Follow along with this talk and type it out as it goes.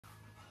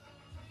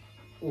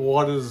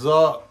What is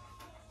up,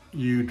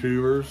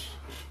 YouTubers?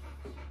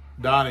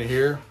 Donnie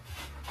here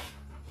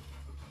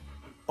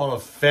on a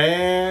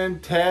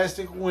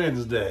fantastic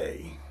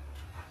Wednesday.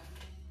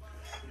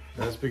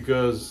 That's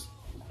because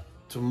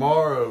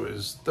tomorrow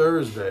is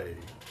Thursday,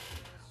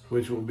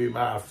 which will be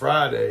my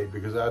Friday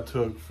because I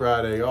took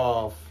Friday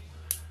off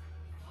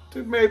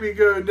to maybe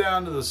go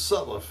down to the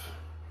Sutliff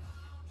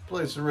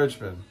place in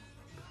Richmond.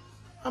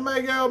 I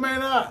may go, may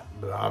not,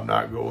 but I'm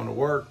not going to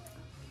work.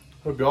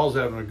 Hope y'all's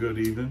having a good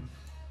evening.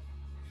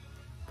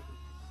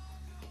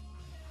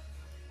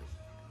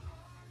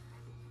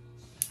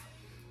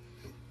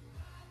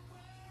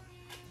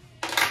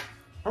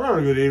 I'm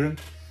having a good evening.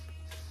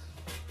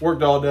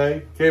 Worked all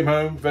day, came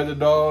home, fed the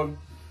dog,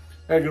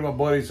 had to go to my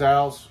buddy's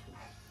house,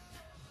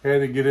 had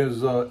to get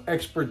his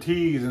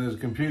expertise in his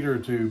computer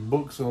to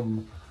book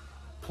some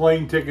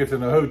plane tickets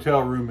and a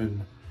hotel room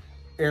in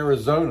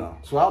Arizona.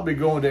 So I'll be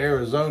going to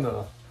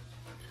Arizona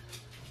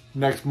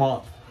next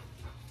month.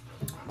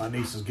 My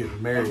niece is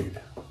getting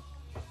married.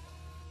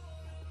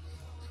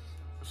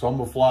 So I'm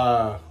gonna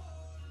fly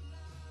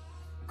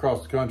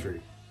across the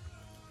country.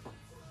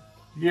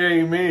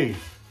 Yay me.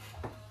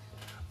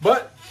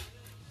 But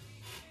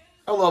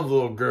I love the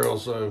little girl,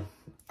 so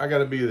I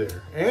gotta be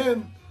there.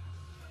 And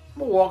I'm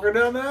gonna walk her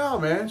down the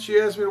aisle, man. She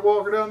asked me to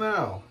walk her down the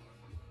aisle.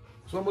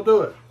 So I'm gonna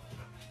do it.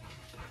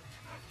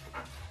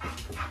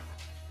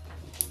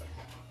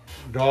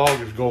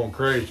 Dog is going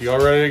crazy.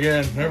 Y'all ready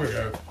again? There we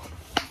go.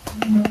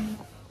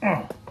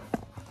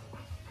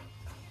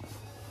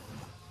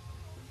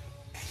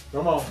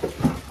 Come on.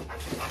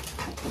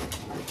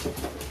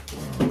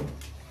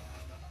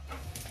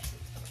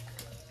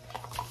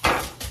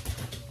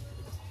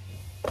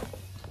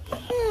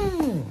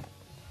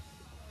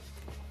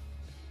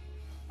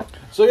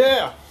 So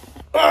yeah,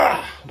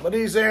 my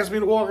niece asked me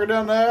to walk her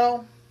down the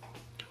aisle.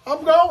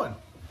 I'm going.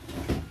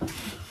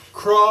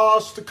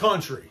 Cross the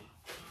country.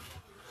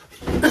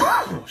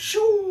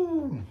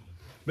 Shoo.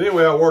 But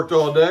anyway, I worked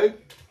all day.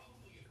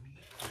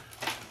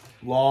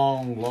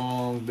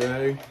 Long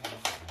day.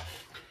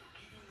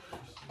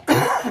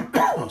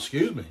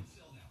 Excuse me.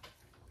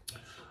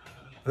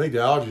 I think the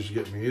allergies are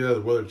getting me. Either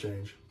the weather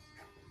change.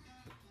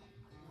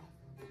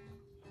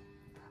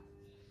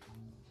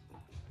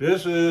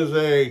 This is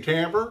a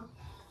tamper,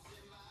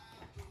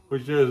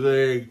 which is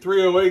a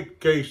 308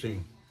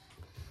 casing.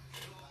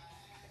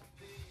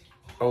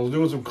 I was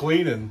doing some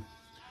cleaning.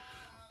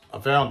 I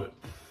found it.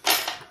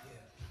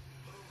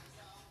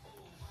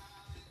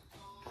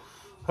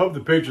 Hope the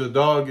picture of the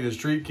dog and his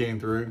treat came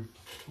through.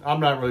 I'm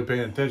not really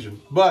paying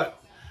attention,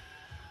 but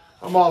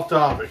I'm off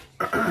topic.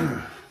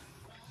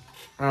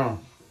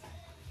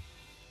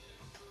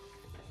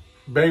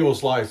 Bagel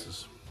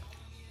slices.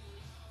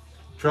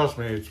 Trust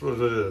me, it's what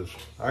it is.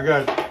 I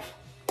got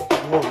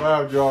 4 or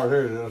 5 jars.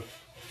 Here it is.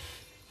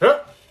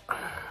 Yep.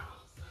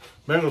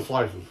 Bagel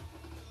slices.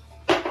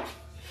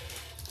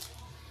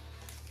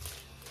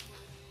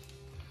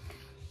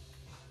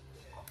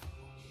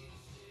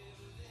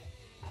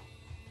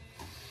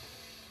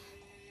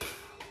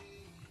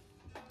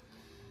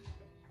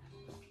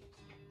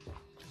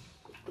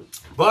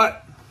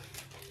 But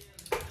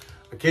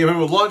I came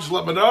home with lunch,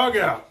 let my dog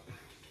out.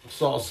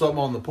 Saw something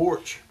on the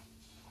porch.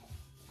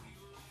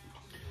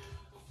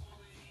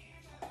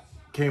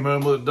 Came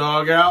home with the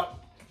dog out,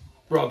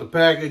 brought the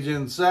package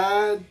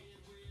inside,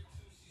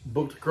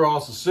 booked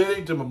across the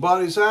city to my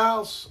buddy's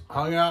house,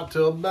 hung out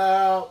till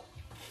about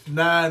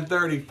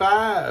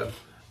 9:35,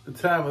 the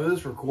time of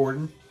this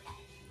recording.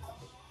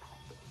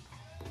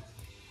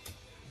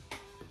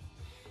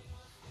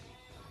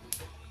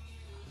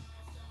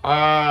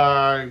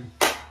 I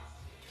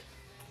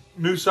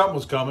knew something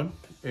was coming,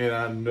 and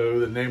I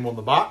know the name on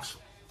the box.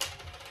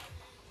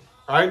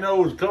 I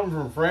know it was coming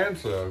from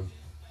France, though.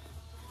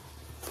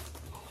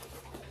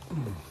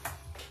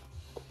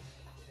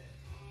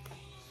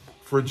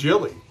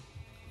 Fragile.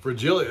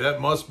 Fragile,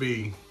 that must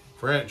be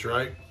French,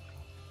 right?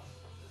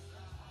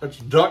 That's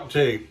duct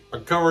tape. I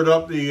covered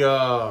up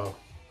the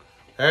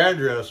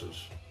addresses.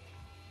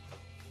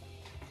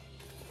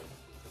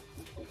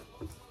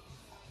 It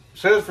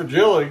says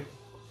Fragile.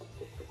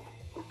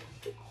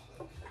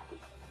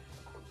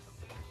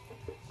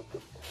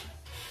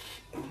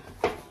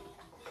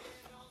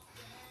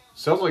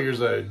 Sounds like there's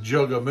a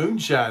jug of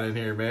moonshine in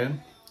here,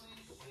 man.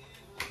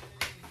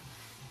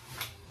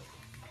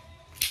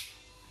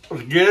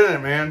 Let's get in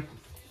it, man.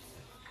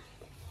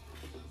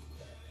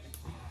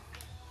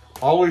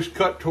 Always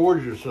cut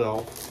towards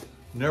yourself,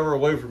 never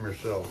away from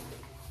yourself.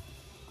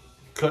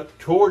 Cut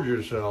towards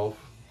yourself,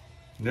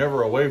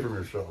 never away from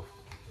yourself.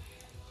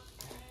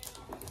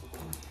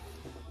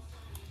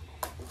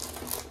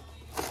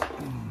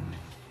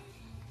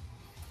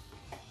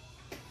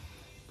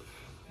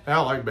 I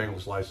like bagel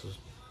slices.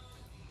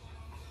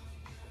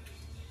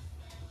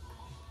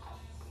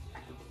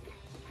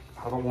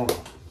 I don't want to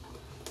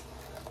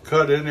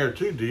cut in there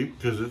too deep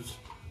because it's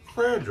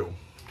fragile.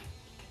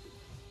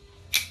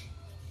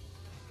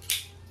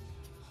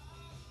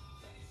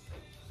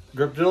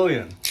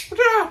 Griptilian.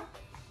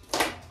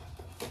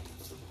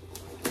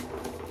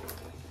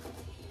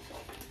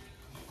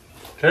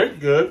 Tastes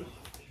good.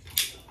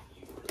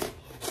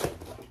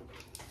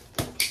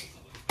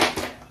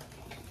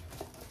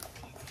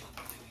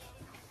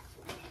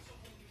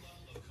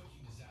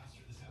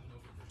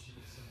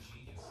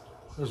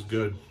 That's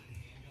good.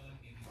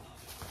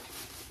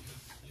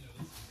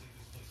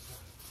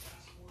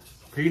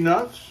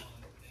 Peanuts.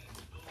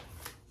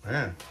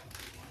 Man.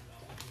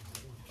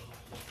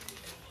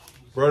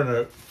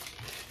 Butternut.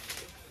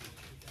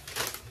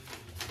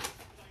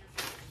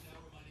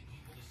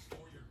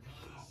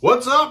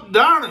 What's up,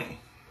 Donnie?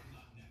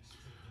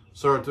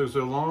 Sorry it took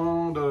so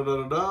long. Da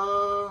da da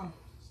da.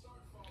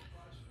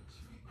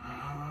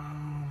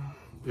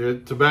 Yeah,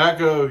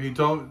 tobacco. He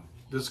told me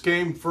this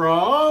came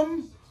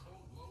from.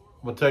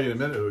 I'm gonna tell you in a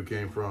minute who it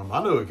came from.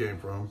 I know who it came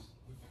from.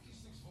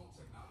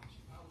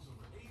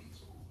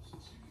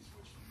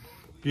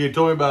 He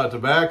told me about a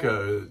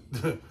tobacco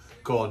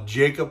called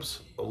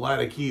Jacob's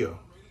Latakia.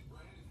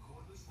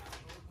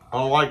 I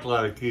don't like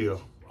Latakia.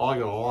 I like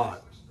it a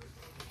lot.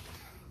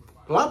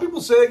 A lot of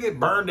people say they get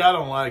burned out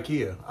on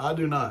Latakia. I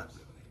do not.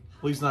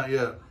 At least not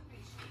yet.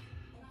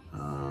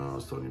 I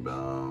was talking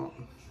about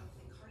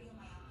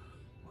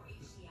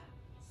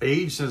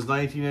age since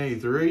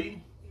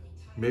 1983.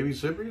 Maybe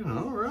Cyprian?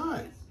 All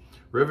right.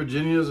 Red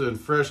Virginias and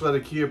fresh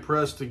Latakia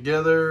pressed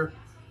together,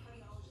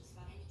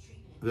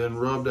 then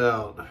rubbed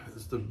out.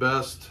 It's the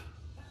best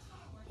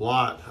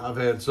lot I've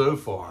had so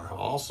far.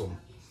 Awesome.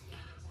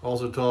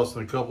 Also tossed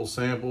in a couple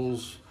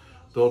samples.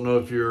 Don't know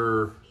if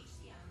you're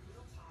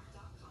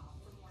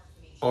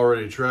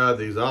already tried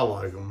these. I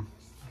like them.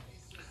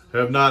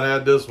 Have not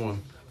had this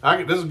one.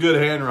 This is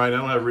good handwriting.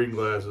 I don't have reading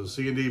glasses.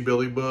 C&D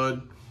Billy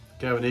Bud.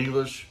 Kind of in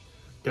English.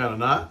 Kind of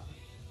not.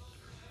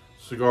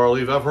 Cigar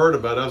leaf. I've heard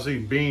about it. I've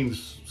seen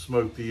Beans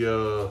smoke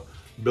the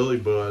Billy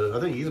Bud. I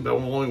think he's about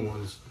one of the only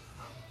ones.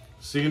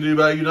 C&D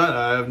by United.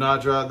 I have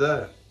not tried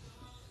that.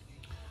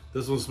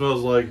 This one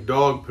smells like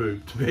dog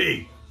poop to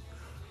me.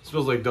 It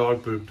smells like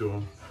dog poop to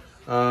him.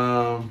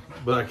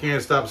 But I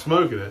can't stop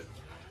smoking it.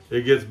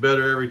 It gets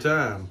better every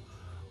time.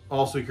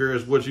 Also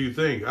curious what you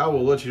think. I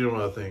will let you know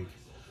what I think.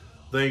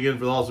 Thank you again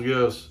for the awesome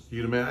gifts.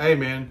 You the man. Hey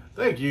man,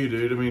 thank you,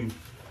 dude. I mean,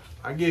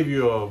 I gave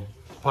you a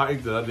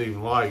pipe that I didn't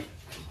even like,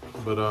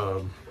 but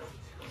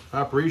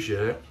I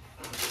appreciate it.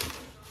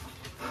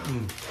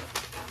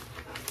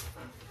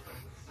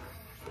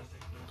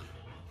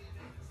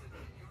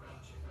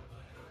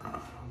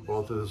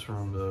 Bought this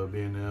from the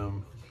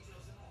B&M.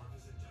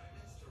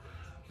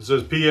 It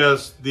says,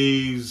 P.S.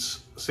 These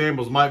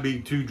samples might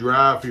be too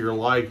dry for your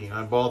liking.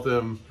 I bought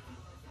them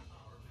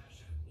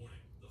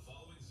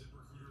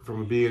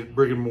from a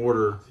brick and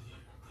mortar.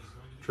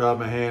 Tried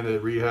my hand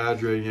at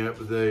rehydrating it,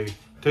 but they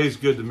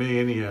taste good to me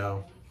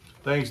anyhow.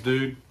 Thanks,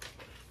 dude.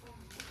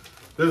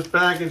 This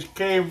package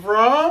came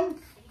from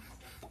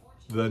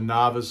the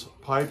Novice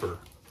Piper.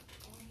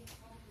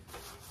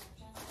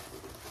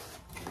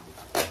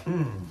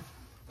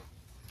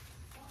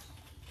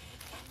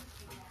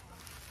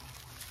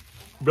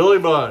 Billy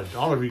Bud. I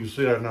don't know if you can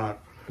see that or not.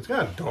 It's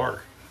kind of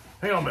dark.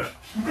 Hang on a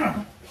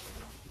minute.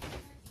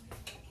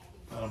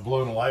 I'm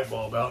blowing the light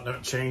bulb out and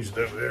that changed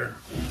it over there.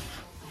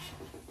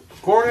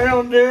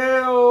 Cornell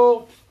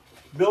Deal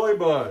Billy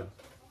Bud.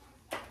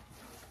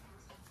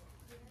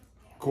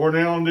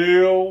 Cornell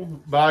Deal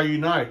by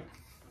Unite.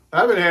 I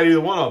haven't had either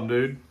one of them,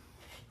 dude.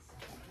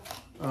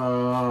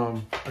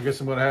 I guess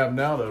I'm going to have them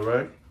now, though,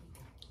 right?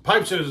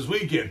 Pipe says this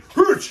weekend.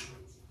 Hooch!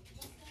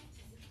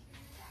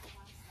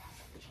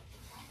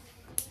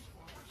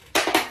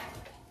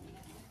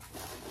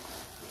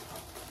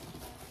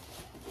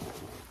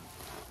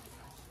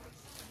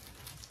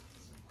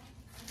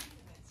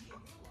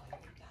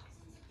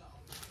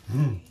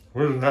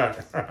 What is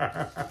that?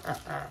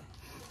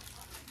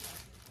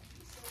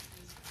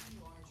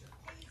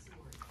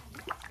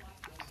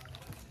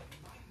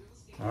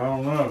 I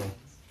don't know.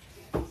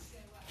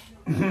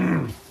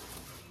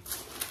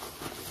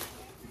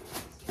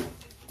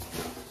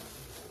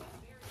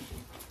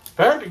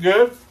 Pretty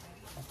good.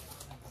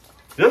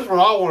 This one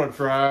I want to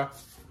try.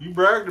 You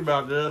bragged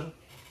about this.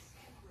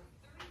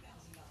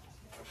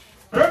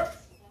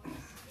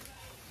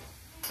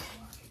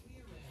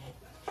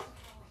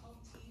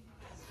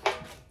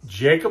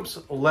 Jacob's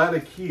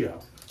Latakia.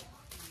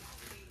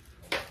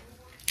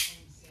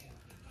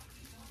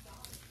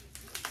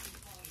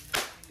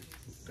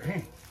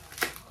 Dang.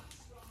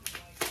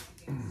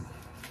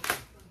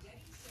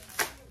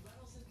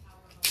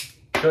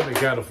 That'd be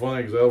kind of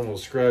funny because I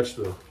almost scratched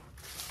the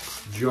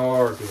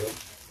jar because I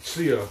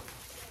see a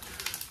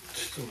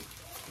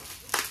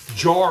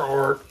jar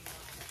art.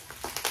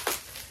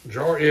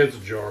 Jar is a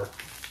jar.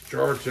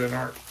 Jar tin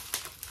art.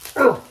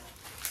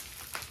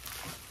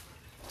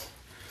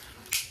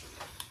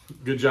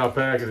 Good job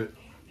packing it.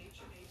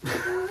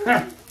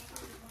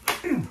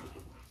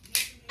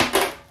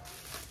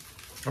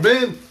 I'm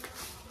in.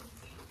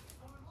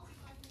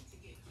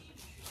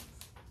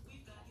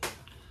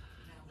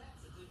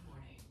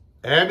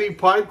 Abbey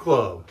Pipe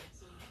Club.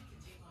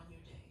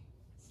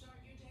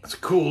 That's a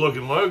cool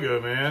looking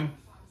logo, man.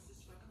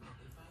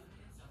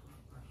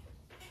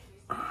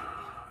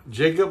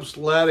 Jacob's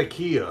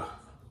Latakia.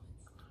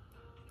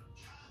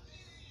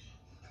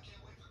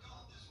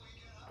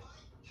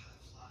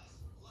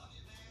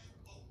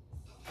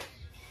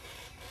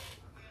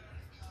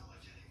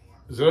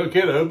 Is it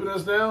okay to open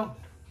this now?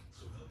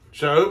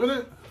 Should I open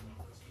it?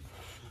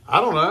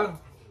 I don't know.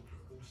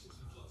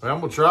 I'm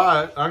going to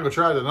try it. I'm going to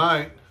try it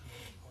tonight.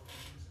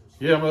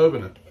 Yeah, I'm going to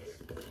open it.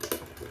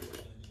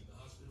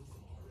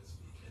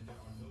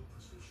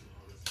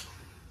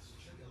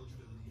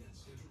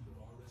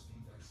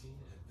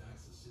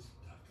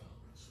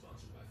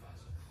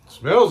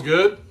 Smells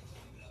good.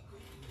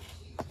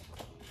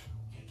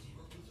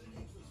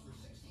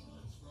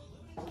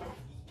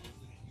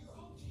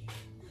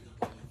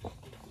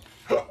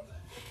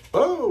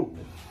 Oh.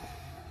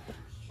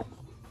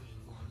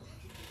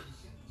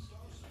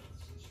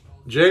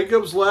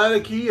 Jacob's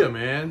Latakia,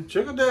 man.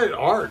 Check out that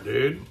art,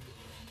 dude.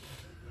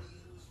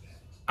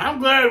 I'm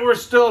glad we're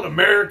still in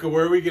America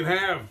where we can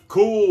have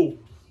cool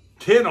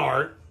tin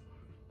art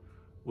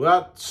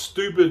without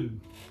stupid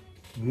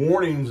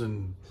warnings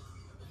and...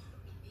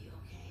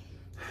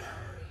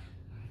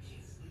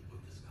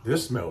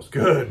 This smells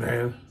good,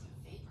 man.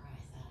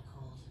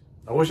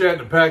 I wish I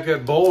hadn't packed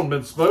that bowl and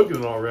been smoking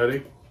it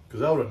already,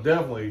 because I would have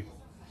definitely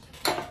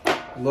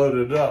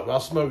loaded it up. I'll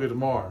smoke it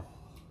tomorrow.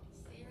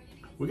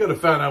 We got to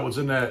find out what's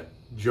in that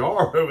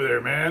jar over there,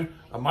 man.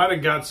 I might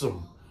have got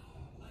some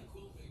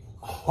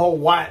whole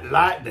white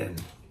lightning.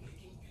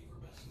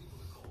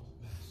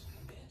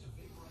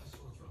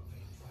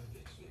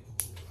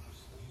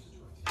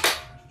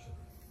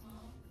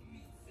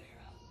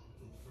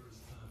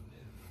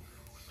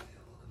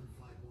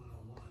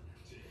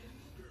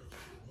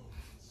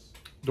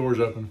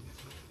 Door's open.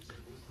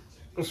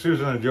 Let's see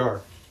what's in a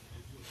jar.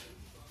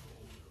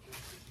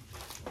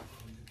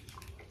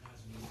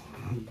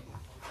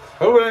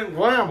 Hope it ain't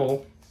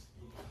Glamble.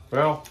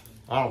 Well,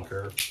 I don't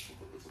care.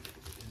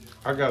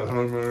 I got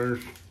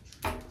homeowners.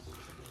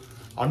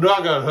 I know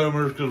I got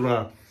homeowners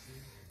because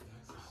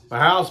my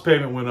house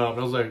payment went up.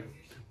 I was like,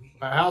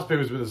 my house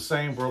payment's been the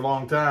same for a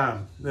long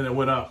time. Then it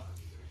went up.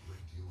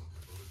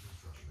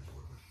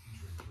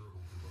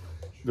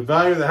 The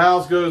value of the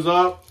house goes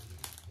up.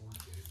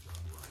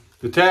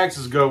 The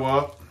taxes go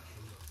up.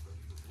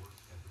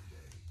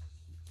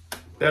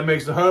 That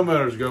makes the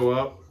homeowners go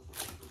up.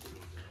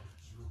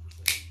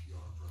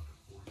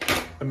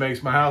 It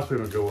makes my house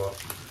payment go up.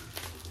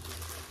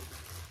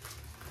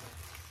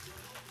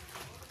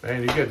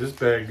 Man, you got this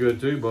bag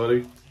good too,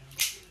 buddy.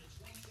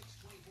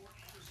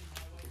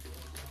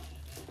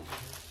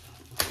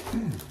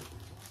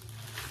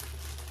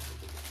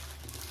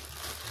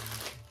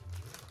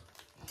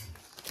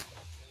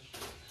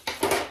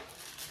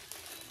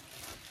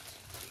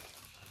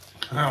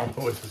 I don't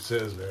know what this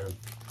is, man.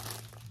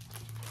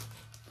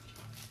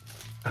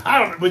 I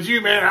don't know, but you,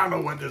 man, I don't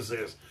know what this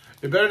is.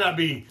 It better not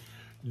be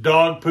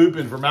dog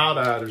pooping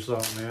formaldehyde or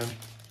something, man.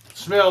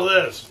 Smell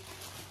this.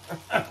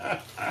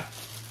 I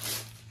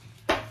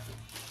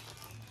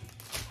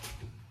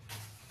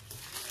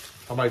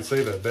might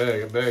save that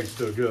bag. That bag's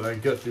still good. I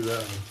can cut through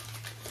that one.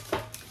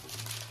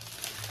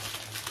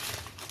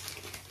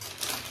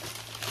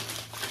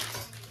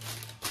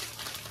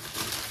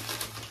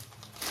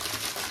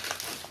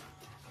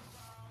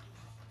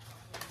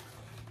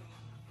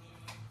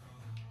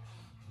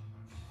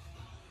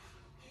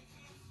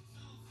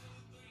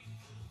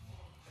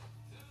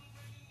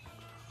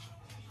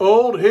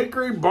 Old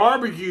Hickory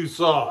barbecue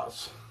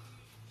sauce.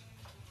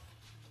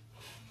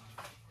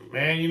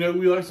 Man, you know,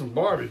 we like some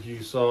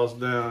barbecue sauce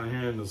down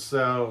here in the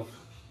South.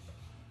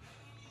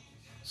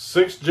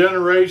 6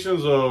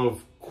 generations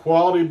of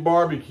quality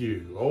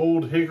barbecue.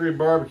 Old Hickory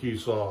barbecue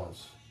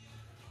sauce.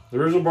 The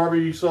original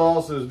barbecue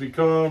sauce has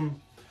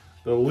become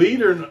the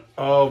leader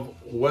of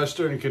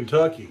Western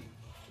Kentucky,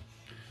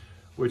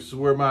 which is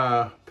where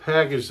my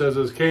package says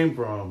this came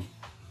from.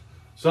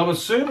 So I'm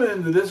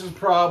assuming that this is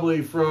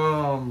probably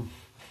from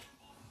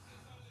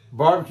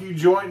barbecue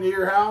joint near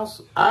your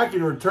house. I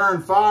can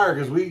return fire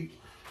because we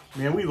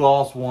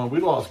lost one.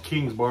 We lost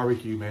King's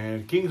Barbecue,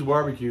 man. King's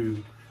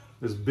Barbecue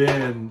has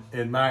been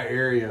in my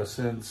area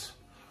since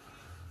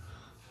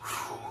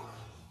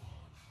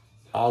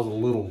I was a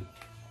little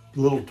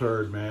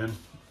turd, man.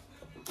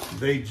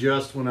 They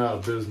just went out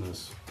of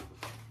business.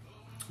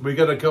 We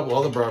got a couple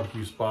other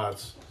barbecue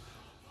spots,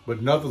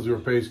 but nothing's gonna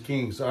replace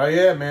King's. So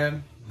yeah,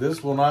 man,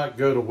 this will not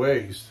go to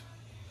waste.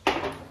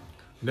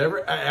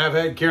 I've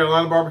had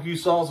Carolina barbecue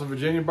sauce and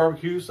Virginia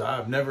barbecue sauce.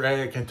 I've never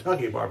had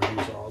Kentucky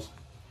barbecue sauce.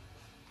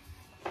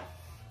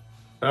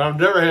 And I've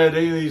never had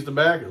any of these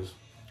tobaccos.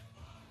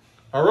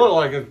 I really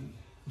like a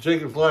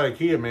Jacob's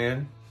Latakia,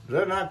 man. Is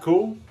that not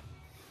cool?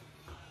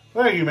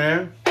 Thank you,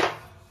 man.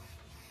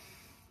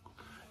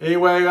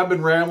 Anyway, I've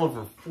been rambling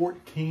for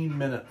 14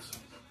 minutes.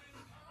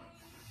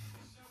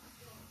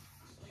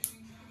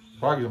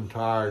 Probably I'm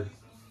tired.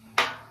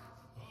 I'm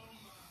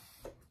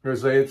gonna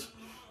say it's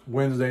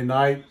Wednesday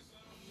night.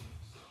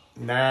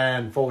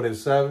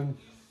 9:47.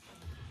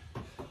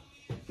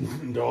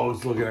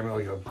 Dog's looking at me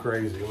like I'm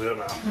crazy. Live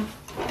out.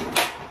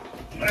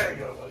 There you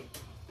go,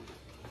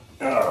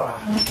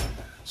 buddy.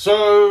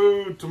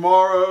 So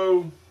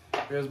tomorrow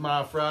is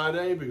my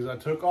Friday because I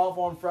took off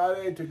on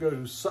Friday to go to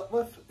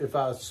Sutliff if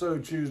I so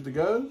choose to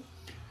go.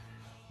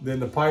 Then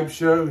the pipe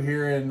show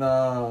here in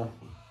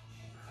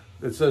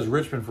It says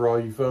Richmond for all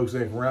you folks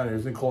that ain't around here.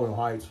 It's in Colonial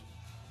Heights.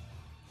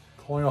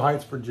 Colonial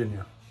Heights,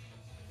 Virginia.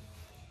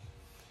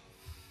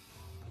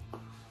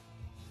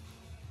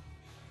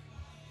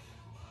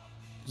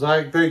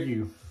 Zach, thank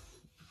you.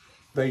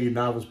 Thank you,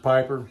 Novice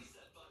Piper.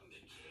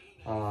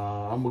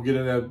 I'm going to get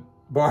in that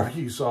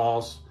barbecue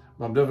sauce.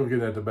 I'm definitely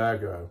getting that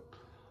tobacco.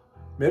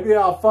 Maybe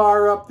I'll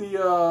fire up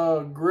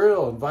the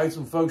grill, invite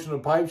some folks from the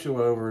pipe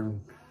show over,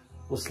 and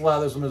we'll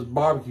slather some of this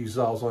barbecue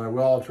sauce on it.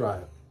 We'll all try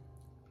it.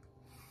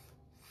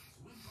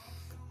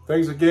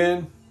 Thanks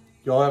again.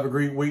 Y'all have a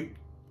great week.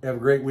 Have a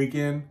great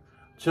weekend.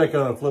 Check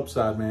out on the flip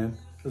side, man.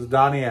 This is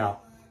Donnie out.